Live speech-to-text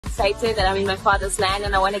excited that I'm in my father's land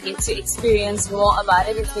and I want to get to experience more about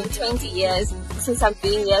it. It's been 20 years since I've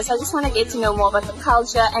been here, so I just want to get to know more about the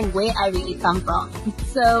culture and where I really come from.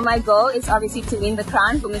 So my goal is obviously to win the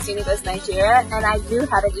crown for Miss Universe Nigeria, and I do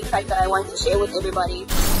have a fact that I want to share with everybody.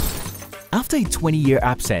 After a 20-year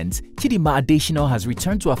absence, Chidimma Adetshina has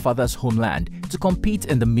returned to her father's homeland to compete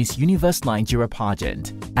in the Miss Universe Nigeria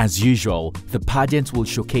pageant. As usual, the pageant will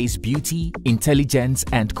showcase beauty, intelligence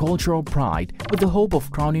and cultural pride with the hope of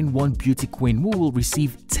crowning one beauty queen who will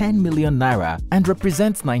receive 10 million naira and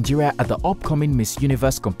represent Nigeria at the upcoming Miss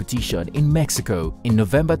Universe competition in Mexico in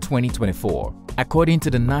November 2024. According to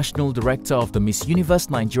the National Director of the Miss Universe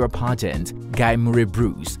Nigeria pageant, Guy Murray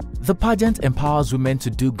Bruce, the pageant empowers women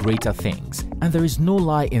to do greater things, and there is no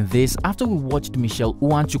lie in this after we watched Michelle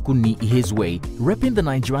Uwanchukwu Ihezue repping the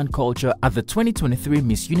Nigerian culture at the 2023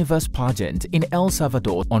 Miss Universe pageant in El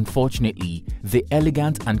Salvador. Unfortunately, the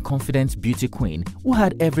elegant and confident beauty queen who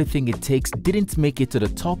had everything it takes didn't make it to the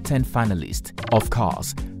top 10 finalists. Of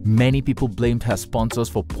course, many people blamed her sponsors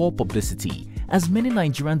for poor publicity, as many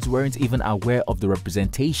Nigerians weren't even aware of the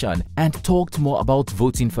representation and talked more about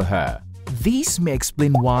voting for her. This may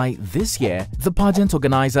explain why, this year, the pageant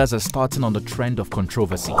organizers are starting on the trend of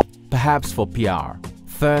controversy, perhaps for PR.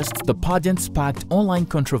 First, the pageant sparked online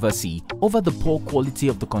controversy over the poor quality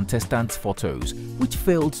of the contestants' photos, which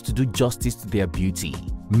failed to do justice to their beauty.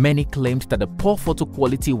 Many claimed that the poor photo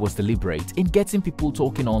quality was deliberate in getting people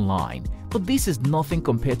talking online, but this is nothing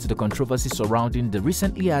compared to the controversy surrounding the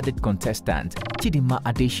recently added contestant, Chidimma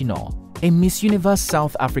Adetshina, a Miss Universe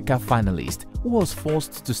South Africa finalist who was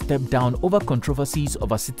forced to step down over controversies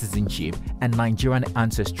of her citizenship and Nigerian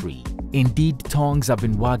ancestry. Indeed, tongues have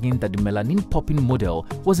been wagging that the melanin-popping model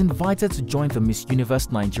was invited to join the Miss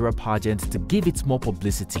Universe Nigeria pageant to give it more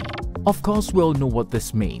publicity. Of course, we all know what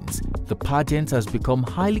this means. The pageant has become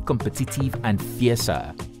highly competitive and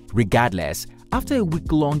fiercer. Regardless, after a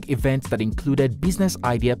week-long event that included business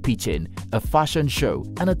idea pitching, a fashion show,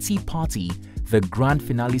 and a tea party, the grand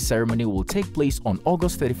finale ceremony will take place on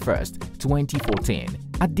August 31st, 2014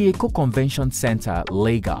 at the Eco Convention Center,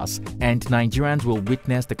 Lagos, and Nigerians will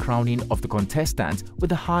witness the crowning of the contestant with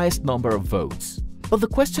the highest number of votes. But the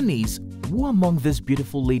question is, who among these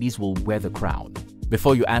beautiful ladies will wear the crown?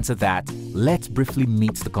 Before you answer that, let's briefly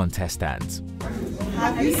meet the contestants.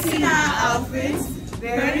 Have you seen our outfits?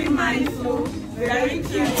 Very mindful, very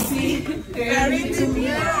cutesy, very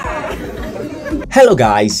demure. Hello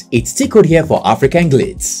guys, it's T-Code here for African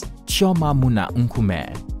Glitz. Chioma Muna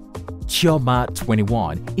Nkume. Chioma,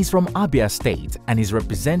 21, is from Abia State and is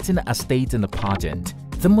representing a state in the pageant.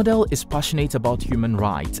 The model is passionate about human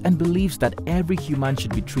rights and believes that every human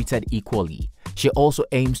should be treated equally. She also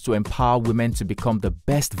aims to empower women to become the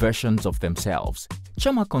best versions of themselves.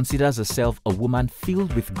 Chioma considers herself a woman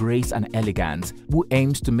filled with grace and elegance who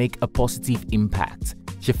aims to make a positive impact.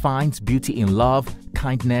 She finds beauty in love,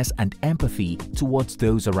 kindness and empathy towards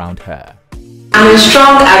those around her. I'm a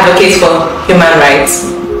strong advocate for human rights.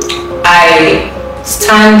 I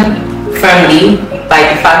stand firmly by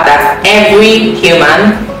the fact that every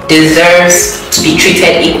human deserves to be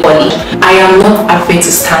treated equally. I am not afraid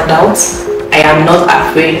to stand out. I am not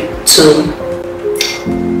afraid to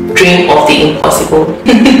dream of the impossible.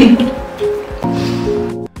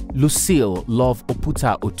 Lucille Love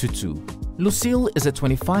Oputa Otutu. Lucille is a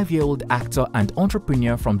 25-year-old actor and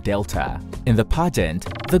entrepreneur from Delta. In the pageant,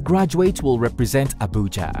 the graduate will represent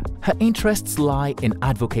Abuja. Her interests lie in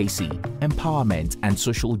advocacy, empowerment, and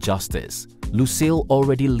social justice. Lucille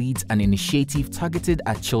already leads an initiative targeted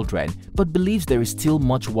at children, but believes there is still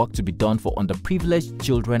much work to be done for underprivileged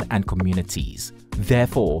children and communities.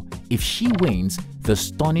 Therefore, if she wins, the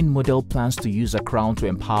stunning model plans to use her crown to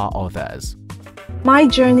empower others. My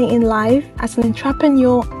journey in life as an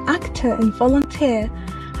entrepreneur, actor and volunteer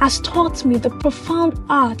has taught me the profound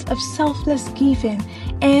art of selfless giving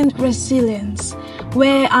and resilience,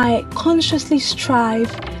 where I consciously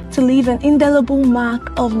strive to leave an indelible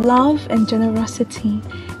mark of love and generosity.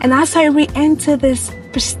 And as I re-enter this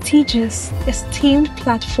prestigious, esteemed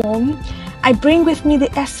platform, I bring with me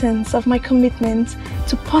the essence of my commitment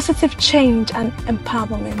to positive change and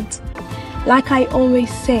empowerment. Like I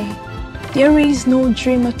always say, there is no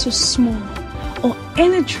dreamer too small or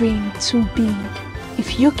any dream too big.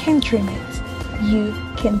 If you can dream it, you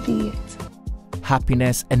can be it.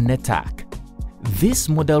 Happiness and Netak. This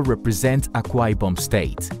model represents Akwa Ibom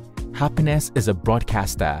State. Happiness is a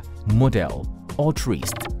broadcaster, model,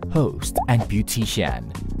 altruist, host, and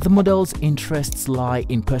beautician. The model's interests lie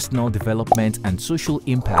in personal development and social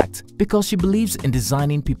impact because she believes in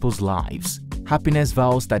designing people's lives. Happiness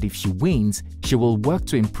vows that if she wins, she will work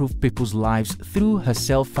to improve people's lives through her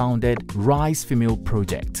self-founded Rise Female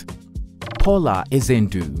project. Paula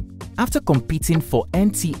Ezendu. After competing for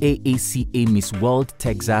NTAACA Miss World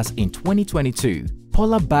Texas in 2022,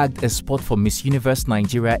 Paula bagged a spot for Miss Universe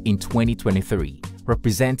Nigeria in 2023,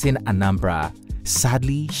 representing Anambra.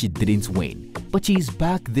 Sadly, she didn't win, but she is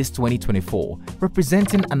back this 2024,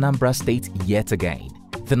 representing Anambra State yet again.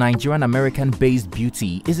 The Nigerian-American-based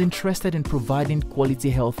beauty is interested in providing quality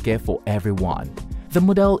healthcare for everyone. The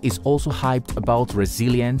model is also hyped about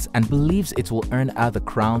resilience and believes it will earn her the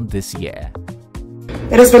crown this year.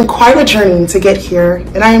 It has been quite a journey to get here,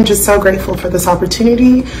 and I am just so grateful for this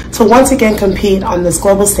opportunity to once again compete on this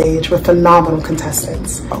global stage with phenomenal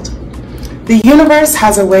contestants. The universe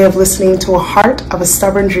has a way of listening to a heart of a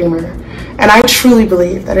stubborn dreamer, and I truly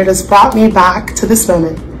believe that it has brought me back to this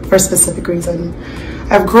moment for a specific reason.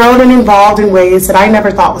 I've grown and evolved in ways that I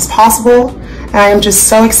never thought was possible, and I am just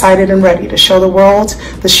so excited and ready to show the world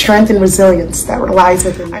the strength and resilience that lies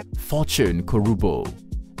within me. Fortune Korubo.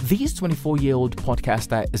 This 24-year-old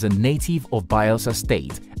podcaster is a native of Bayelsa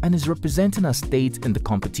State and is representing her state in the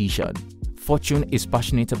competition. Fortune is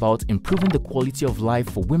passionate about improving the quality of life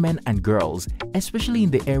for women and girls, especially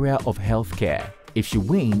in the area of healthcare. If she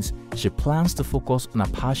wins, she plans to focus on a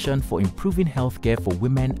passion for improving healthcare for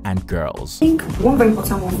women and girls. I think one very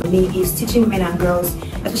important one for me is teaching women and girls,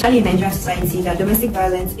 especially in Nigerian society, that domestic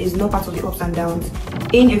violence is no part of the ups and downs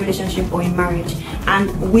in a relationship or in marriage.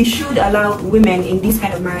 And we should allow women in these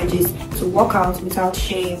kind of marriages to walk out without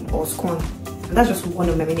shame or scorn. And that's just one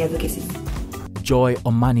of my many advocacies. Joy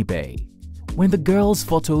Omanibe. When the girls'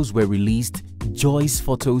 photos were released, Joy's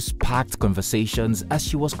photos sparked conversations as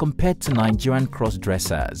she was compared to Nigerian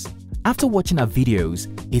cross-dressers. After watching her videos,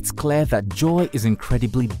 it's clear that Joy is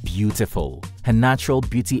incredibly beautiful. Her natural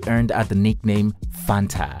beauty earned her the nickname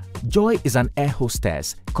Fanta. Joy is an air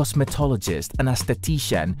hostess, cosmetologist and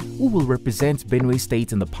esthetician who will represent Benue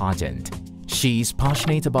State in the pageant. She is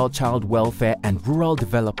passionate about child welfare and rural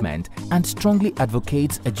development and strongly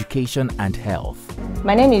advocates education and health.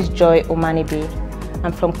 My name is Joy Omanibe.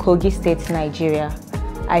 I'm from Kogi State, Nigeria.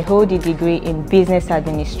 I hold a degree in business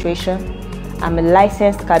administration. I'm a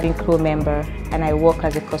licensed cabin crew member and I work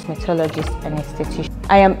as a cosmetologist and esthetician.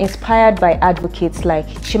 I am inspired by advocates like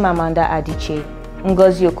Chidimma Adetshina,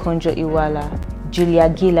 Ngozi Okonjo-Iweala,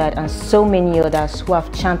 Julia Gillard and so many others who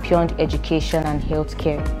have championed education and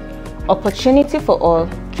healthcare. Opportunity for all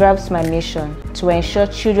drives my mission to ensure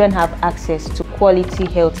children have access to quality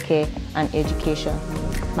healthcare and education.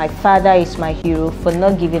 My father is my hero for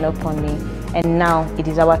not giving up on me, and now it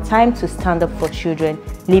is our time to stand up for children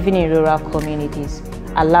living in rural communities,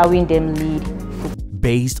 allowing them lead.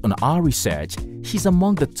 Based on our research, she's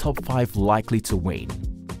among the top 5 likely to win.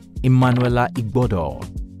 Emanuela Igbodo.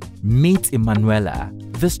 Meet Emanuela,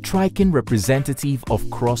 the striking representative of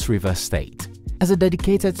Cross River State. As a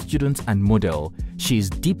dedicated student and model, she is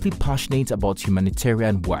deeply passionate about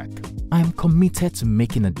humanitarian work. I am committed to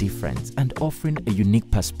making a difference and offering a unique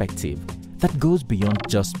perspective that goes beyond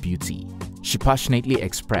just beauty. She passionately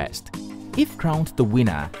expressed, if crowned the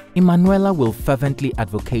winner, Emanuela will fervently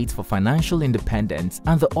advocate for financial independence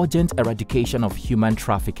and the urgent eradication of human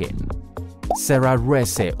trafficking. Sarah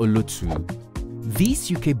Rese Olotu.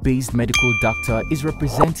 This UK-based medical doctor is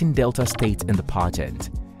representing Delta State in the pageant.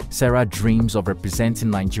 Sarah dreams of representing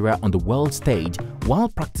Nigeria on the world stage while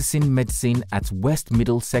practicing medicine at West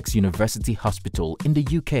Middlesex University Hospital in the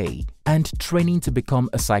UK and training to become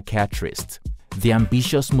a psychiatrist. The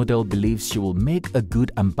ambitious model believes she will make a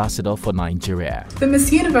good ambassador for Nigeria. The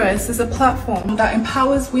Miss Universe is a platform that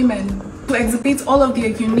empowers women to exhibit all of their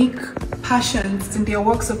unique passions in their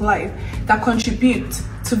walks of life that contribute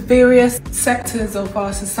to various sectors of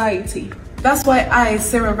our society. That's why I,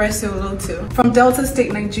 Sarah Rese Olotu, from Delta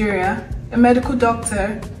State, Nigeria, a medical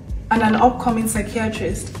doctor and an upcoming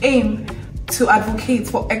psychiatrist, aim to advocate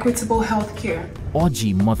for equitable healthcare.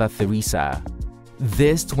 Oji Mother Teresa.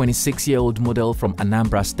 This 26-year-old model from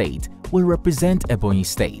Anambra State will represent Ebonyi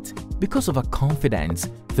State. Because of her confidence,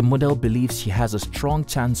 the model believes she has a strong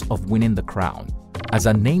chance of winning the crown. As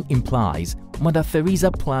her name implies, Mother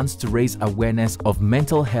Teresa plans to raise awareness of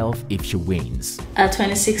mental health if she wins. A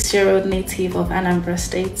 26-year-old native of Anambra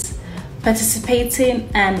State, participating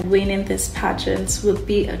and winning this pageant would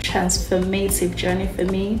be a transformative journey for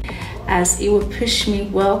me, as it will push me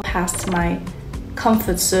well past my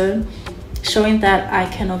comfort zone, showing that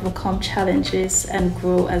I can overcome challenges and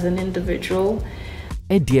grow as an individual.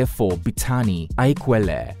 Ediefo Bitani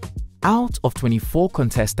Aikwele. Out of 24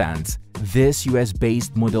 contestants, this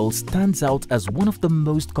US-based model stands out as one of the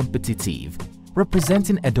most competitive.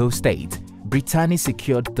 Representing Edo State, Brittany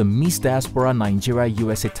secured the Miss Diaspora Nigeria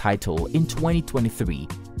USA title in 2023,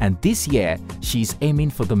 and this year she's aiming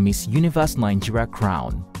for the Miss Universe Nigeria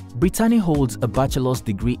crown. Brittany holds a bachelor's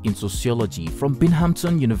degree in sociology from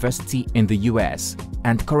Binghamton University in the US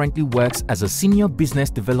and currently works as a senior business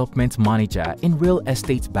development manager in real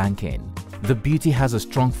estate banking. The beauty has a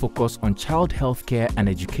strong focus on child health care and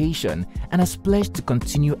education and has pledged to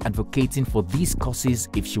continue advocating for these causes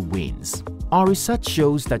if she wins. Our research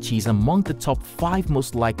shows that she is among the top 5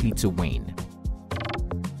 most likely to win.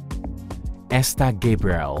 Esther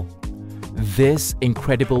Gabriel. This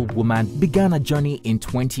incredible woman began a journey in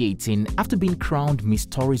 2018 after being crowned Miss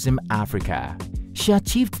Tourism Africa. She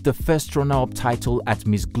achieved the first runner-up title at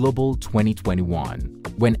Miss Global 2021.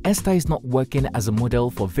 When Esther is not working as a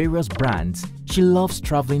model for various brands, she loves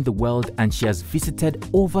traveling the world and she has visited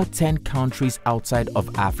over 10 countries outside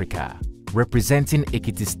of Africa. Representing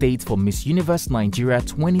Ekiti State for Miss Universe Nigeria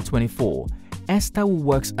 2024, Esther, who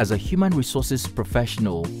works as a human resources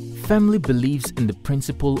professional, firmly believes in the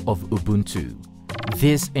principle of Ubuntu.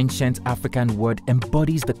 This ancient African word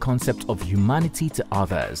embodies the concept of humanity to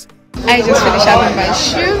others. I just finished having my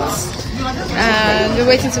shoot and we're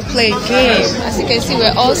waiting to play a game. As you can see,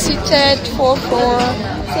 we're all seated 4-4.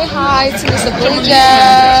 Say hi to Mr.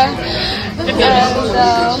 Bulija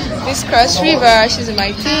and Miss Cross River, she's in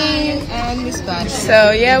my team, and Miss Van.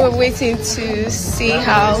 So yeah, we're waiting to see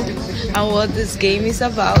how and what this game is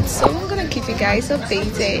about. So I'm gonna keep you guys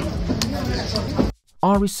updated.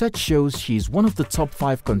 Our research shows she is one of the top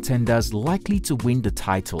 5 contenders likely to win the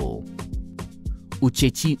title.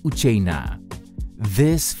 Uchechi Uchenna.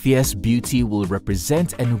 This fierce beauty will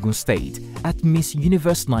represent Enugu State at Miss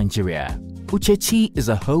Universe Nigeria. Uchechi is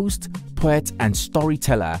a host, poet and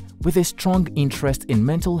storyteller with a strong interest in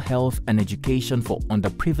mental health and education for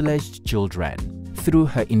underprivileged children. Through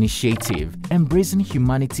her initiative, Embracing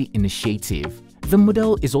Humanity Initiative, the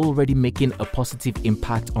model is already making a positive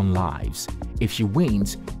impact on lives. If she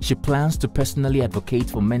wins, she plans to personally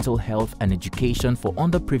advocate for mental health and education for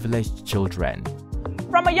underprivileged children.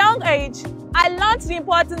 From a young age, I learned the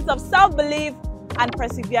importance of self-belief and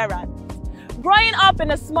perseverance. Growing up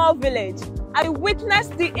in a small village, I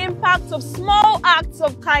witnessed the impact of small acts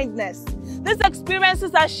of kindness. These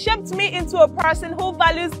experiences have shaped me into a person who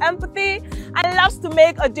values empathy and loves to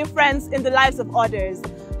make a difference in the lives of others.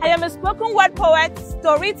 I am a spoken word poet,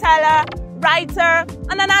 storyteller, writer,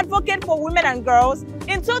 and an advocate for women and girls.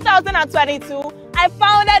 In 2022, I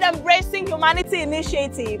founded Embracing Humanity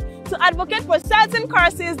Initiative to advocate for certain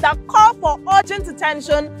causes that call for urgent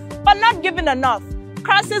attention but not given enough.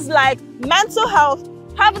 Causes like mental health,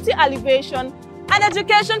 poverty alleviation, and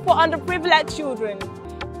education for underprivileged children.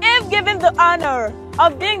 If given the honor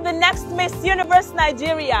of being the next Miss Universe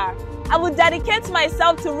Nigeria, I will dedicate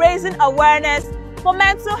myself to raising awareness for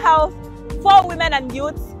mental health for women and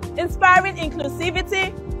youth, inspiring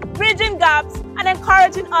inclusivity, bridging gaps, and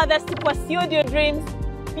encouraging others to pursue their dreams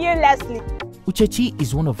fearlessly. Uchechi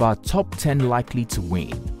is one of our top 10 likely to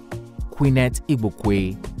win. Queenette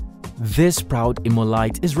Igbokwe. This proud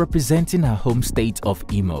Imolite is representing her home state of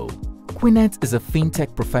Imo. Queenette is a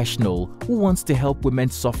fintech professional who wants to help women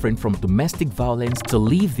suffering from domestic violence to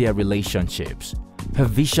leave their relationships. Her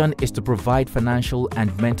vision is to provide financial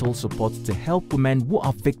and mental support to help women who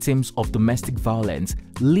are victims of domestic violence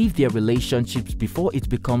leave their relationships before it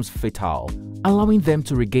becomes fatal, allowing them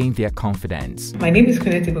to regain their confidence. My name is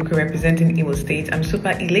Queenette Igbokwe, representing Imo State. I'm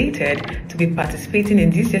super elated to be participating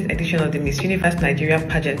in this year's edition of the Miss Universe Nigeria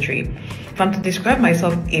pageantry. If I'm to describe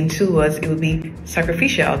myself in 2 words, it would be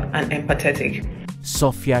sacrificial and empathetic.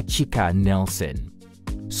 Sophia Chika Nelson.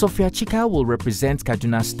 Sophia Chika will represent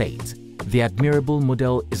Kaduna State. The admirable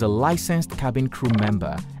model is a licensed cabin crew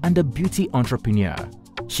member and a beauty entrepreneur.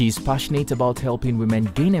 She is passionate about helping women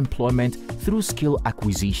gain employment through skill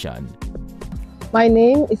acquisition. My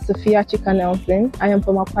name is Sophia Chika Nelson. I am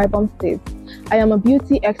from Akwa Ibom State. I am a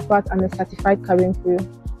beauty expert and a certified cabin crew.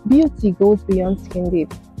 Beauty goes beyond skin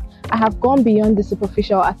deep. I have gone beyond the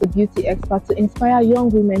superficial as a beauty expert to inspire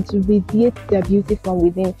young women to radiate their beauty from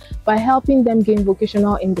within by helping them gain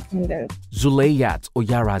vocational independence. Zuleyat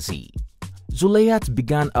Oyarazi. Zuleyat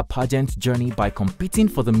began a pageant journey by competing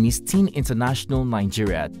for the Miss Teen International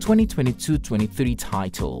Nigeria 2022-23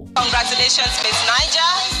 title. Congratulations, Miss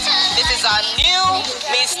Niger. This is our new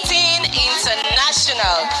Miss Teen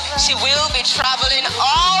International. She will be traveling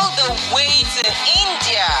all the way to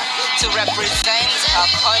India to represent her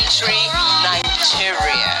country,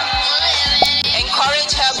 Nigeria.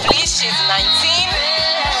 Encourage her, please. She's 19.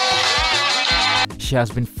 She has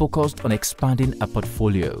been focused on expanding her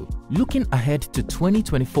portfolio. Looking ahead to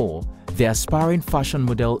 2024, the aspiring fashion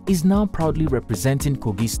model is now proudly representing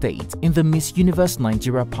Kogi State in the Miss Universe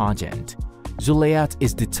Nigeria pageant. Zuleyat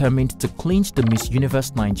is determined to clinch the Miss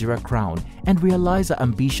Universe Nigeria crown and realize her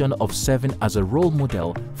ambition of serving as a role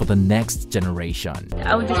model for the next generation.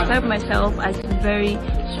 I would describe myself as a very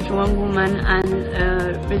strong woman and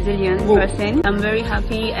a resilient person. I'm very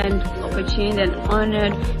happy and opportune and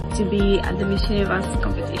honored to be at the Miss Universe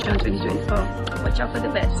competition 2024. Watch out for the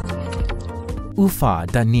best. Ufa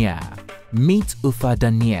Dania. Meet Ufa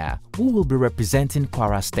Dania, who will be representing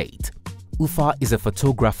Kwara State. Ufa is a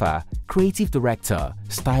photographer, creative director,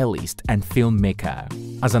 stylist, and filmmaker.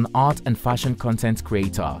 As an art and fashion content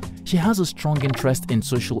creator, she has a strong interest in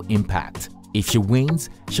social impact. If she wins,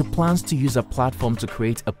 she plans to use her platform to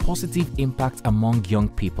create a positive impact among young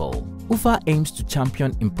people. Ufa aims to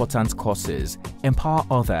champion important causes, empower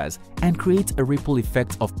others, and create a ripple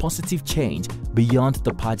effect of positive change beyond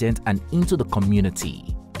the pageant and into the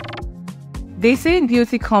community. They say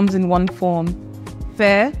beauty comes in one form: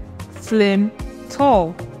 fair, slim,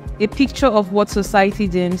 tall, a picture of what society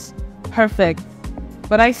deems perfect.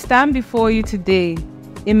 But I stand before you today,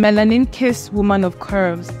 a melanin-kissed woman of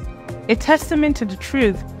curves, a testament to the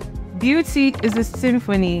truth. Beauty is a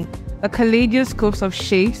symphony, a kaleidoscope of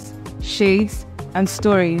shapes, shades, and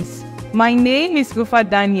stories. My name is Ufa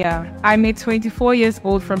Dania. I'm a 24 years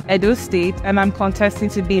old from Edo State and I'm contesting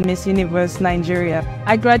to be Miss Universe Nigeria.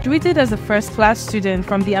 I graduated as a first-class student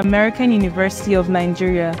from the American University of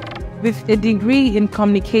Nigeria with a degree in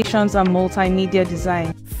communications and multimedia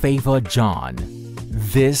design. Favor John.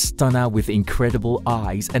 This stunner with incredible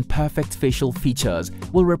eyes and perfect facial features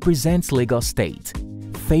will represent Lagos State.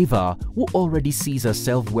 Favor, who already sees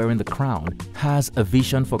herself wearing the crown, has a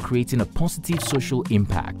vision for creating a positive social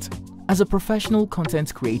impact. As a professional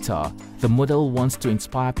content creator, the model wants to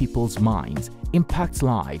inspire people's minds, impact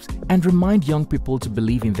lives, and remind young people to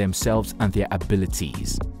believe in themselves and their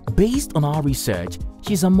abilities. Based on our research,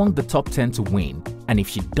 she's among the top 10 to win, and if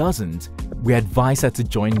she doesn't, we advise her to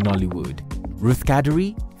join Nollywood. Ruth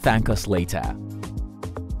Kaduri, thank us later.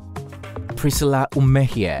 Priscilla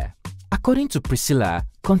Umehie. According to Priscilla,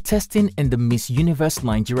 contesting in the Miss Universe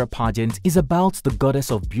Nigeria pageant is about the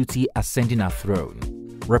goddess of beauty ascending her throne.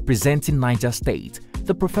 Representing Niger State,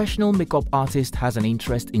 the professional makeup artist has an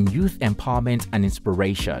interest in youth empowerment and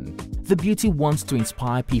inspiration. The beauty wants to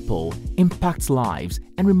inspire people, impact lives,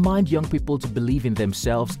 and remind young people to believe in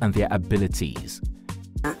themselves and their abilities.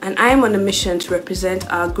 And I am on a mission to represent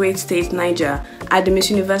our great state, Niger, at the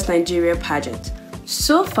Miss Universe Nigeria pageant.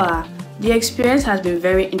 So far, the experience has been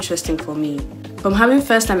very interesting for me. From having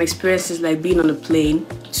first-time experiences like being on a plane,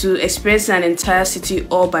 to experiencing an entire city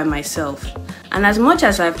all by myself. And as much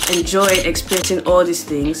as I've enjoyed experiencing all these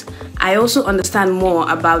things, I also understand more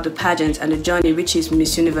about the pageant and the journey which is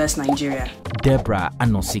Miss Universe Nigeria. Deborah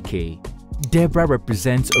Anosike. Deborah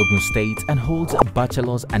represents Ogun State and holds a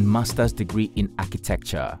bachelor's and master's degree in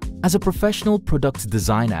architecture. As a professional product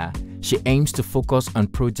designer, she aims to focus on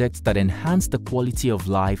projects that enhance the quality of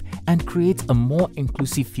life and create a more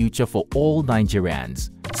inclusive future for all Nigerians.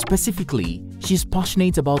 Specifically, she is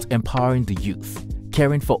passionate about empowering the youth,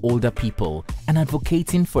 caring for older people, and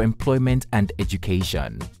advocating for employment and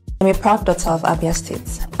education. I'm a proud daughter of Abia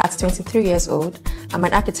State. At 23 years old, I'm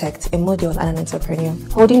an architect, a model, and an entrepreneur,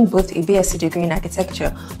 holding both a BSc degree in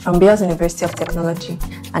architecture from Bells University of Technology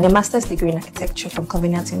and a master's degree in architecture from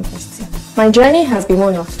Covenant University. My journey has been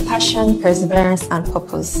one of passion, perseverance, and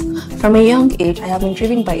purpose. From a young age, I have been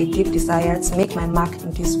driven by a deep desire to make my mark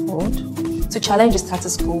in this world, to challenge the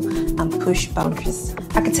status quo and push boundaries.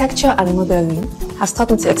 Architecture and modeling has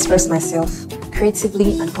taught me to express myself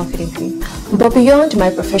creatively and confidently. But beyond my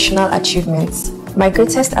professional achievements, my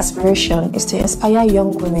greatest aspiration is to inspire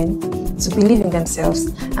young women to believe in themselves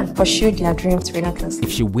and pursue their dreams relentlessly.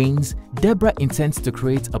 If she wins, Deborah intends to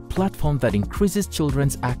create a platform that increases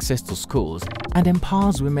children's access to schools and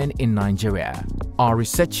empowers women in Nigeria. Our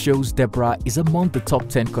research shows Deborah is among the top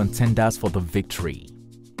 10 contenders for the victory.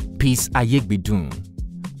 Peace Ayegbidun.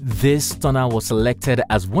 This stunner was selected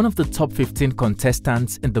as one of the top 15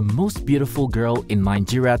 contestants in the Most Beautiful Girl in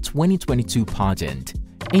Nigeria 2022 pageant.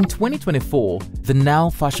 In 2024, the now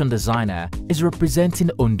fashion designer is representing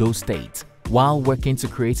Ondo State. While working to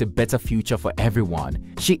create a better future for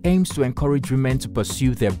everyone, she aims to encourage women to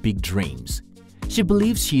pursue their big dreams. She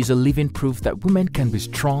believes she is a living proof that women can be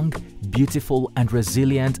strong, beautiful, and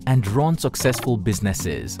resilient and run successful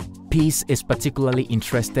businesses. Peace is particularly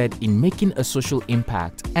interested in making a social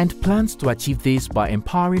impact and plans to achieve this by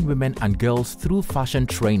empowering women and girls through fashion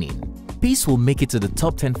training. Peace will make it to the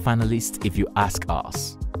top 10 finalists if you ask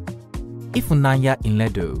us. Ifunanya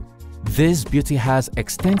Inledo. This beauty has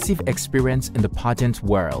extensive experience in the pageant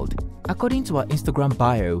world. According to her Instagram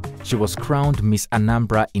bio, she was crowned Miss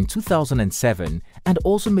Anambra in 2007 and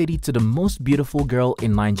also made it to the Most Beautiful Girl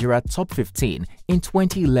in Nigeria Top 15 in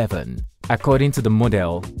 2011. According to the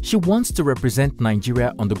model, she wants to represent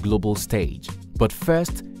Nigeria on the global stage. But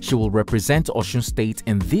first, she will represent Osun State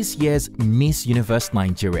in this year's Miss Universe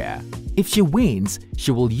Nigeria. If she wins, she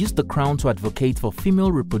will use the crown to advocate for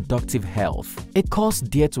female reproductive health, a cause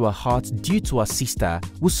dear to her heart due to her sister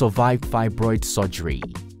who survived fibroid surgery.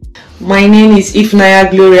 My name is Ifnaya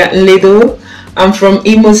Gloria Nledo. I'm from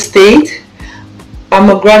Imo State. I'm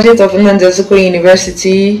a graduate of Nnamdi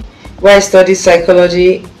University where I studied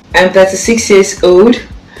psychology. I'm 36 years old.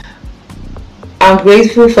 I'm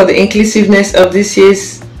grateful for the inclusiveness of this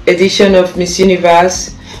year's edition of Miss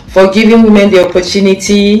Universe, for giving women the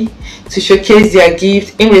opportunity to showcase their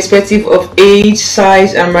gift irrespective of age,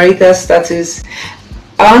 size, and marital status.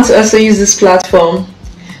 I want to also use this platform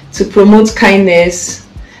to promote kindness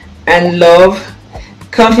and love,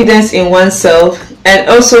 confidence in oneself, and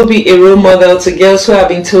also be a role model to girls who have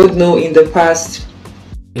been told no in the past.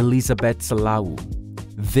 Elizabeth Salau.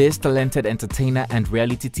 This talented entertainer and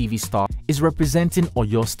reality TV star is representing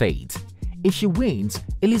Oyo State. If she wins,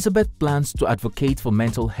 Elizabeth plans to advocate for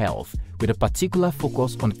mental health with a particular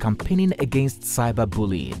focus on campaigning against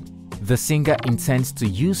cyberbullying. The singer intends to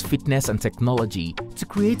use fitness and technology to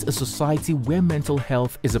create a society where mental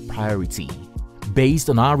health is a priority. Based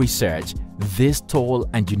on our research, this tall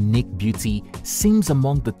and unique beauty seems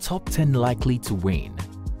among the top 10 likely to win.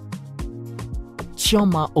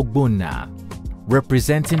 Chioma Ogbonna.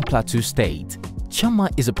 Representing Plateau State,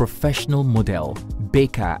 Chioma is a professional model,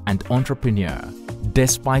 baker, and entrepreneur.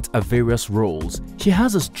 Despite her various roles, she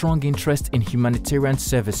has a strong interest in humanitarian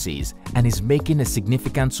services and is making a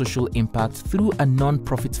significant social impact through a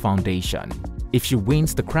non-profit foundation. If she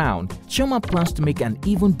wins the crown, Chioma plans to make an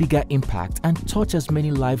even bigger impact and touch as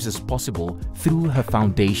many lives as possible through her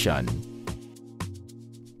foundation.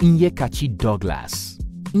 Nyekachi Douglas.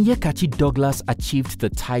 Nyekachi Douglas achieved the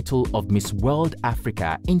title of Miss World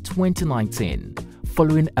Africa in 2019,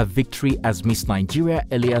 following a victory as Miss Nigeria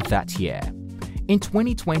earlier that year. In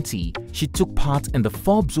 2020, she took part in the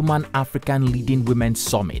Forbes Woman African Leading Women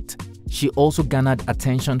Summit. She also garnered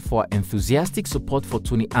attention for enthusiastic support for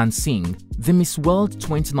Tony Ann Singh, the Miss World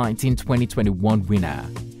 2019-2021 winner.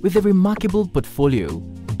 With a remarkable portfolio,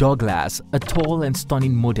 Douglas, a tall and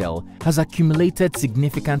stunning model, has accumulated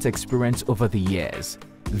significant experience over the years.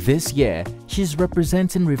 This year, she's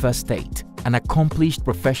representing Rivers State. An accomplished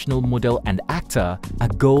professional model and actor, her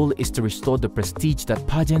goal is to restore the prestige that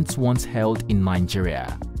pageants once held in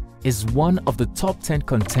Nigeria. Is one of the top 10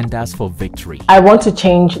 contenders for victory. I want to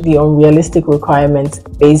change the unrealistic requirements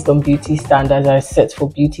based on beauty standards that are set for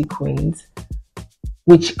beauty queens,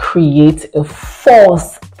 which create a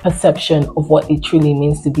false perception of what it truly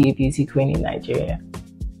means to be a beauty queen in Nigeria.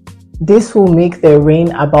 This will make their reign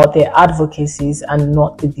about their advocacies and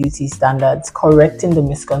not the beauty standards, correcting the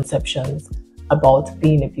misconceptions about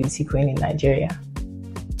being a beauty queen in Nigeria.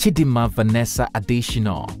 Chidimma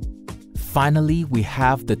Adetshina. Finally, we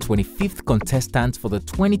have the 25th contestant for the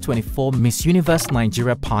 2024 Miss Universe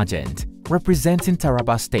Nigeria pageant. Representing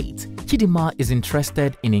Taraba State, Chidimma is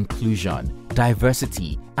interested in inclusion,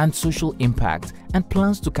 diversity, and social impact and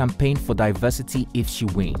plans to campaign for diversity if she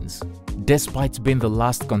wins. Despite being the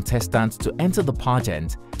last contestant to enter the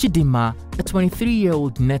pageant, Chidimma, a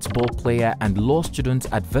 23-year-old netball player and law student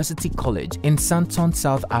at Varsity College in Sandton,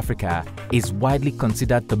 South Africa, is widely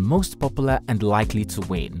considered the most popular and likely to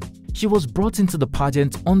win. She was brought into the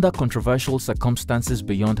pageant under controversial circumstances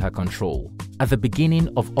beyond her control. At the beginning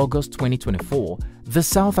of August 2024, the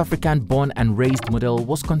South African-born and raised model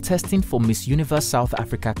was contesting for Miss Universe South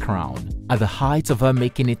Africa crown. At the height of her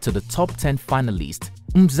making it to the top 10 finalists,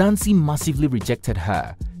 Mzansi massively rejected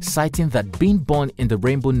her, citing that being born in the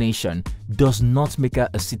Rainbow Nation does not make her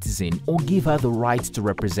a citizen or give her the right to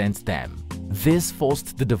represent them. This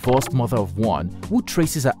forced the divorced mother of one, who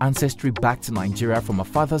traces her ancestry back to Nigeria from her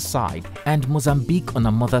father's side and Mozambique on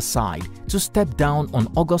her mother's side, to step down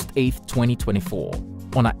on August 8, 2024.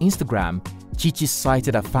 On her Instagram, Chichi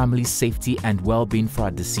cited her family's safety and well-being for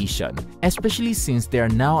her decision, especially since there are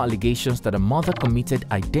now allegations that her mother committed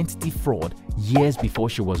identity fraud years before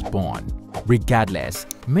she was born. Regardless,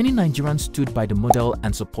 many Nigerians stood by the model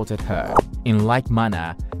and supported her. In like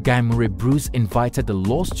manner, Gaimure Bruce invited the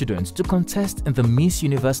law students to contest in the Miss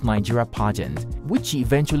Universe Nigeria pageant, which she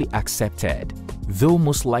eventually accepted. Though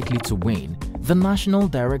most likely to win, the national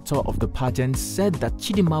director of the pageant said that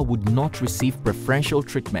Chidimma would not receive preferential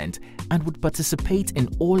treatment and would participate in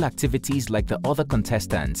all activities like the other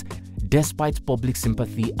contestants, despite public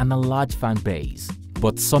sympathy and a large fan base.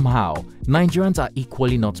 But somehow, Nigerians are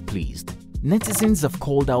equally not pleased. Netizens have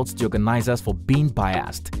called out the organizers for being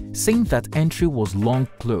biased, saying that entry was long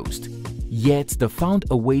closed. Yet they found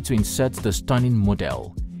a way to insert the stunning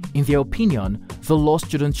model. In their opinion, the law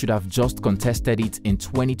students should have just contested it in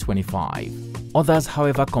 2025. Others,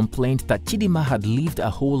 however, complained that Chidimma had lived a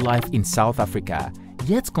whole life in South Africa,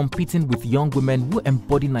 yet competing with young women who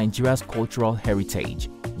embody Nigeria's cultural heritage.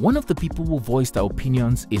 One of the people who voiced their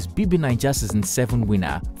opinions is BB Naija Season 7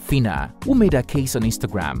 winner, Fina, who made her case on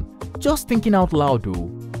Instagram. Just thinking out loud though,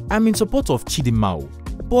 I'm in support of Chidimma,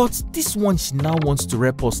 but this one she now wants to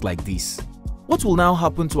rep us like this. What will now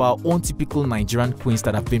happen to our own typical Nigerian queens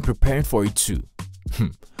that have been preparing for it too?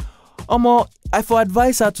 Omo, I for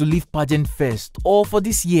advise her to leave pageant first or for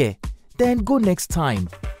this year, then go next time,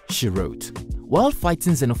 she wrote. While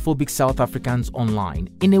fighting xenophobic South Africans online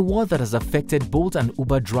in a war that has affected Bolt and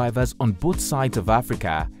Uber drivers on both sides of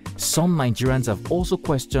Africa, some Nigerians have also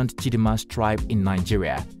questioned Chidimma's tribe in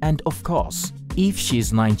Nigeria and, of course, if she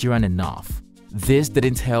is Nigerian enough. This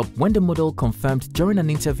didn't help when the model confirmed during an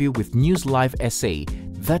interview with News Live SA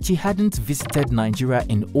that she hadn't visited Nigeria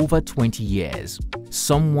in over 20 years.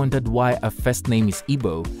 Some wondered why her first name is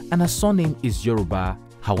Igbo and her surname is Yoruba.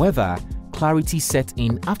 However, clarity set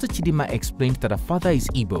in after Chidimma explained that her father is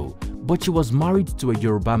Igbo, but she was married to a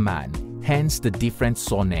Yoruba man, hence the different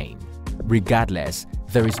surname. Regardless,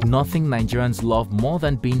 there is nothing Nigerians love more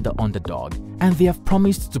than being the underdog, and they have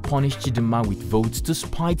promised to punish Chidimma with votes to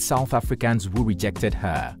spite South Africans who rejected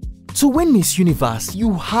her. To win Miss Universe,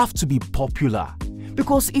 you have to be popular,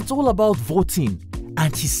 because it's all about voting,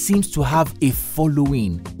 and she seems to have a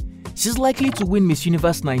following. She's likely to win Miss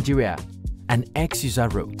Universe Nigeria. An ex-user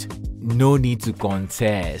wrote, "No need to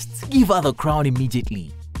contest, give her the crown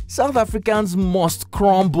immediately. South Africans must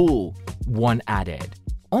crumble," one added.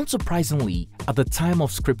 Unsurprisingly, at the time of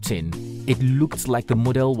scripting, it looked like the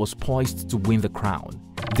model was poised to win the crown.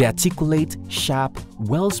 The articulate, sharp,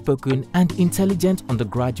 well-spoken and intelligent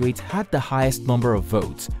undergraduate had the highest number of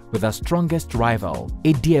votes, with her strongest rival,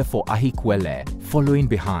 Ediefo Ahikwele, following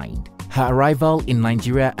behind. Her arrival in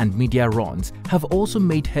Nigeria and media runs have also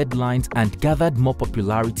made headlines and gathered more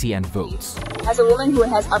popularity and votes. As a woman who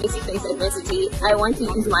has obviously faced adversity, I want to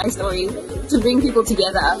use my story to bring people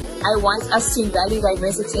together. I want us to value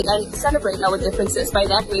diversity and celebrate our differences. By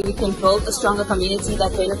that way, we can build a stronger community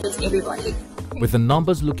that benefits everybody. With the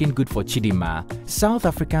numbers looking good for Chidimma, South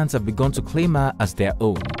Africans have begun to claim her as their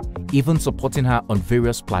own, even supporting her on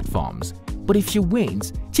various platforms. But if she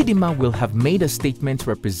wins, Chidimma will have made a statement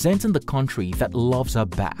representing the country that loves her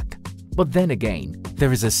back. But then again,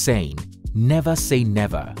 there is a saying, never say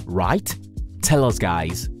never, right? Tell us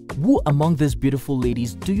guys, who among these beautiful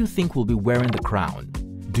ladies do you think will be wearing the crown?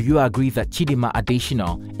 Do you agree that Chidimma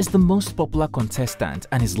Adetshina is the most popular contestant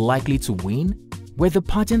and is likely to win? Were the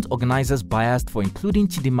pageant organizers biased for including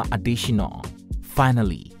Chidimma Adetshina?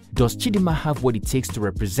 Finally, does Chidimma have what it takes to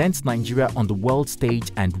represent Nigeria on the world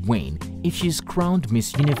stage and win if she's crowned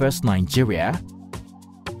Miss Universe Nigeria?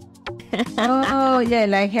 Oh, yeah,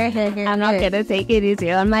 like hey. I'm not gonna take it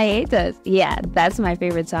easy on my haters. Yeah, that's my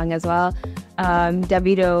favorite song as well.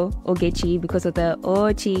 Davido Ogechi, because of the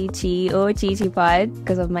O-Chi-Chi part,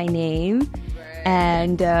 because of my name.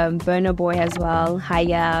 And Burna Boy as well,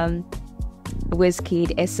 Hayam,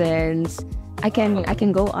 Wizkid, Essence. I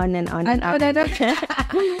can go on and on.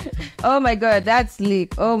 Oh my god, that's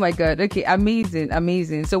leak. Oh my god. Okay,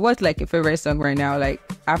 amazing. So what's like your favorite song right now, like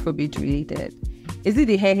Afrobeat related? Is it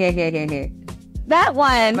the hey? That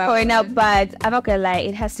one for now, but I'm not gonna lie,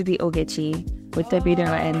 it has to be Ogechi with the video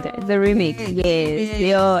and the remix.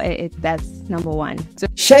 Yes, that's number one. So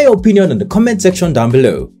share your opinion in the comment section down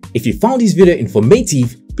below. If you found this video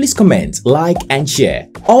informative, please comment, like and share.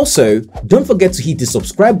 Also, don't forget to hit the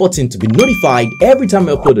subscribe button to be notified every time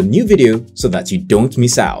I upload a new video so that you don't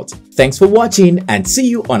miss out. Thanks for watching and see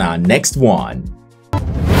you on our next one.